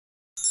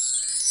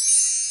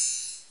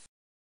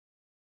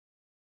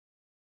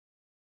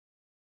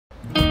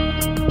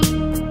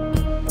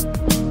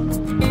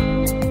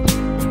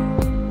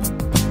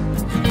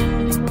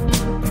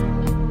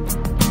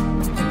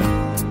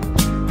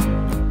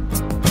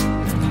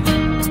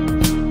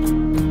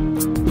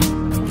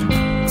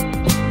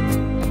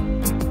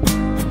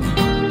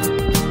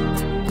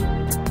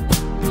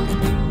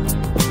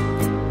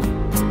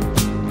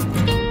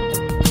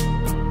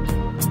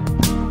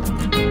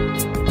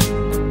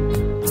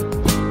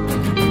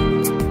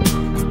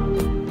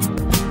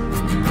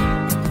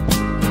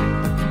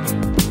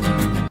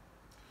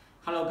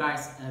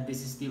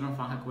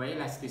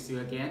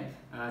Okay,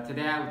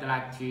 today I would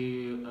like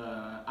to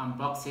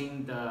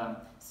unboxing the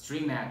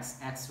Streamax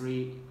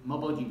X3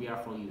 mobile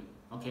DVR for you.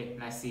 Okay,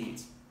 let's see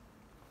it.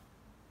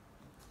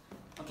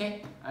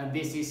 Okay,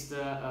 this is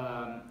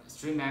the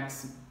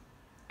Streamax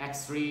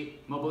X3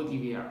 mobile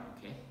DVR.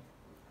 Okay,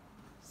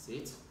 see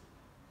it.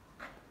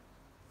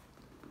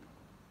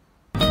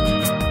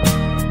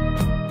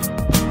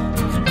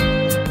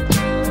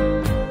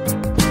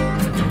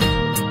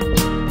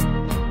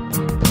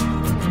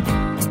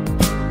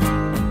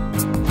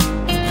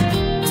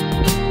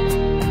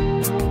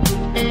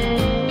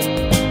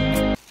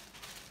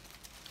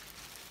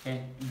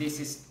 Okay, this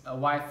is a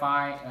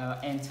Wi-Fi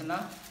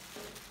antenna,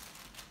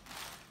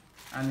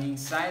 and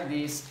inside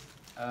this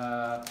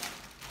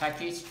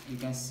package you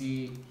can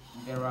see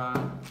there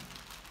are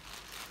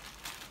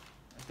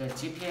the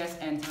GPS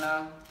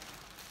antenna,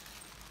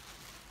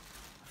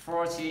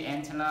 4G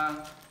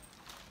antenna,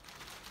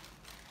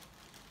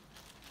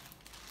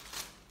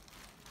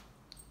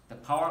 the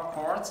power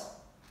cord,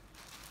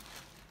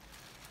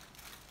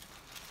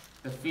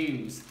 the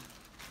fuse,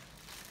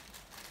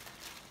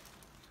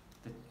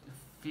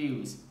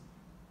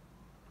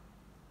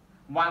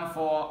 one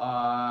for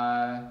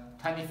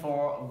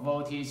 24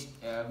 voltage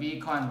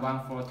vehicle and one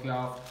for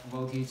 12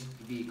 voltage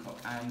vehicle,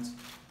 and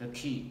the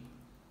key.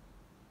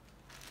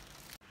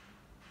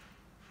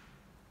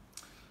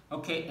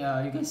 Okay,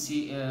 you can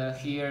see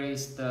here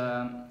is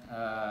the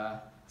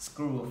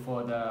screw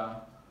for the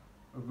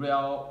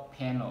real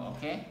panel.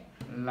 Okay,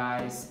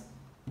 let's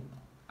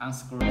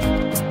unscrew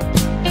it.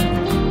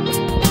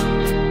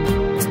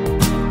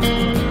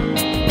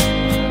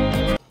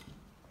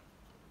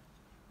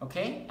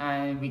 Okay,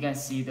 and we can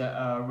see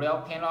the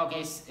real panel.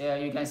 Okay,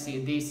 you can see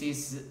this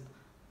is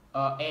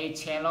a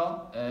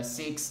channel,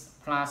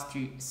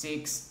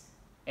 6+6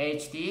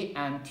 HD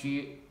and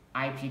 2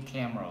 IP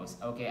cameras.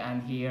 Okay,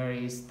 and here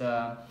is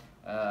the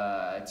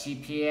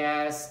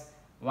GPS,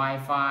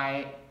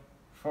 Wi-Fi,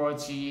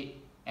 4G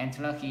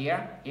antenna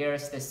here. Here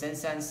is the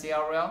sensor and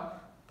serial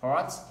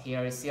port.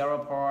 Here is serial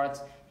port.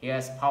 Here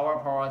is power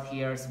port.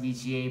 Here is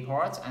VGA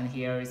port, and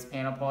here is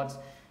panel port,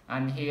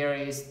 and here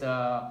is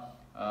the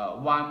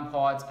one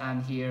port,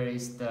 and here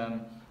is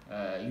the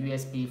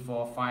USB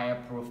for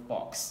fireproof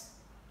box.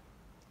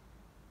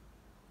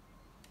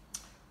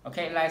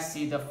 Okay, let's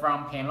see the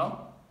front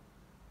panel.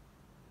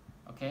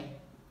 Okay,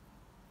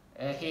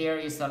 here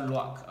is a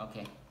lock.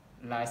 Okay,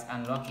 let's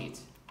unlock it,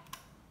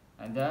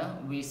 and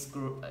then we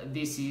screw.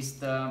 This is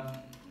the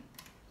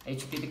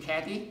HD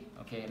caddy.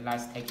 Okay,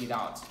 let's take it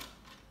out.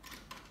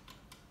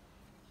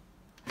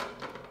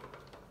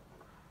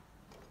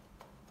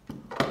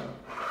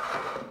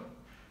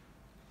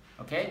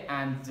 Okay,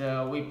 and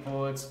we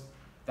put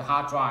the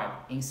hard drive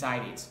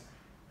inside it.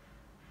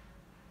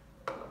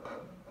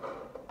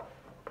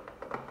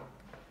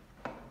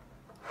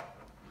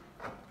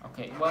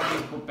 Okay, when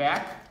we put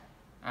back,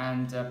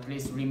 and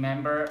please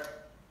remember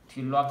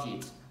to lock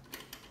it.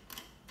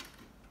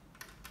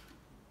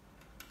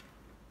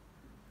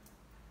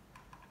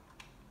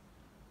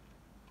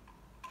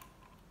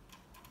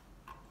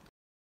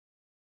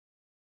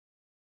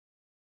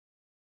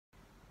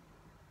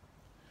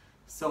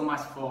 So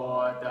much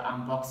for the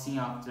unboxing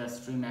of the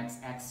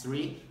Streamax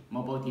X3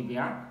 mobile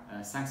DVR.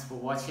 Thanks for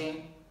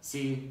watching.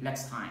 See you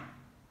next time.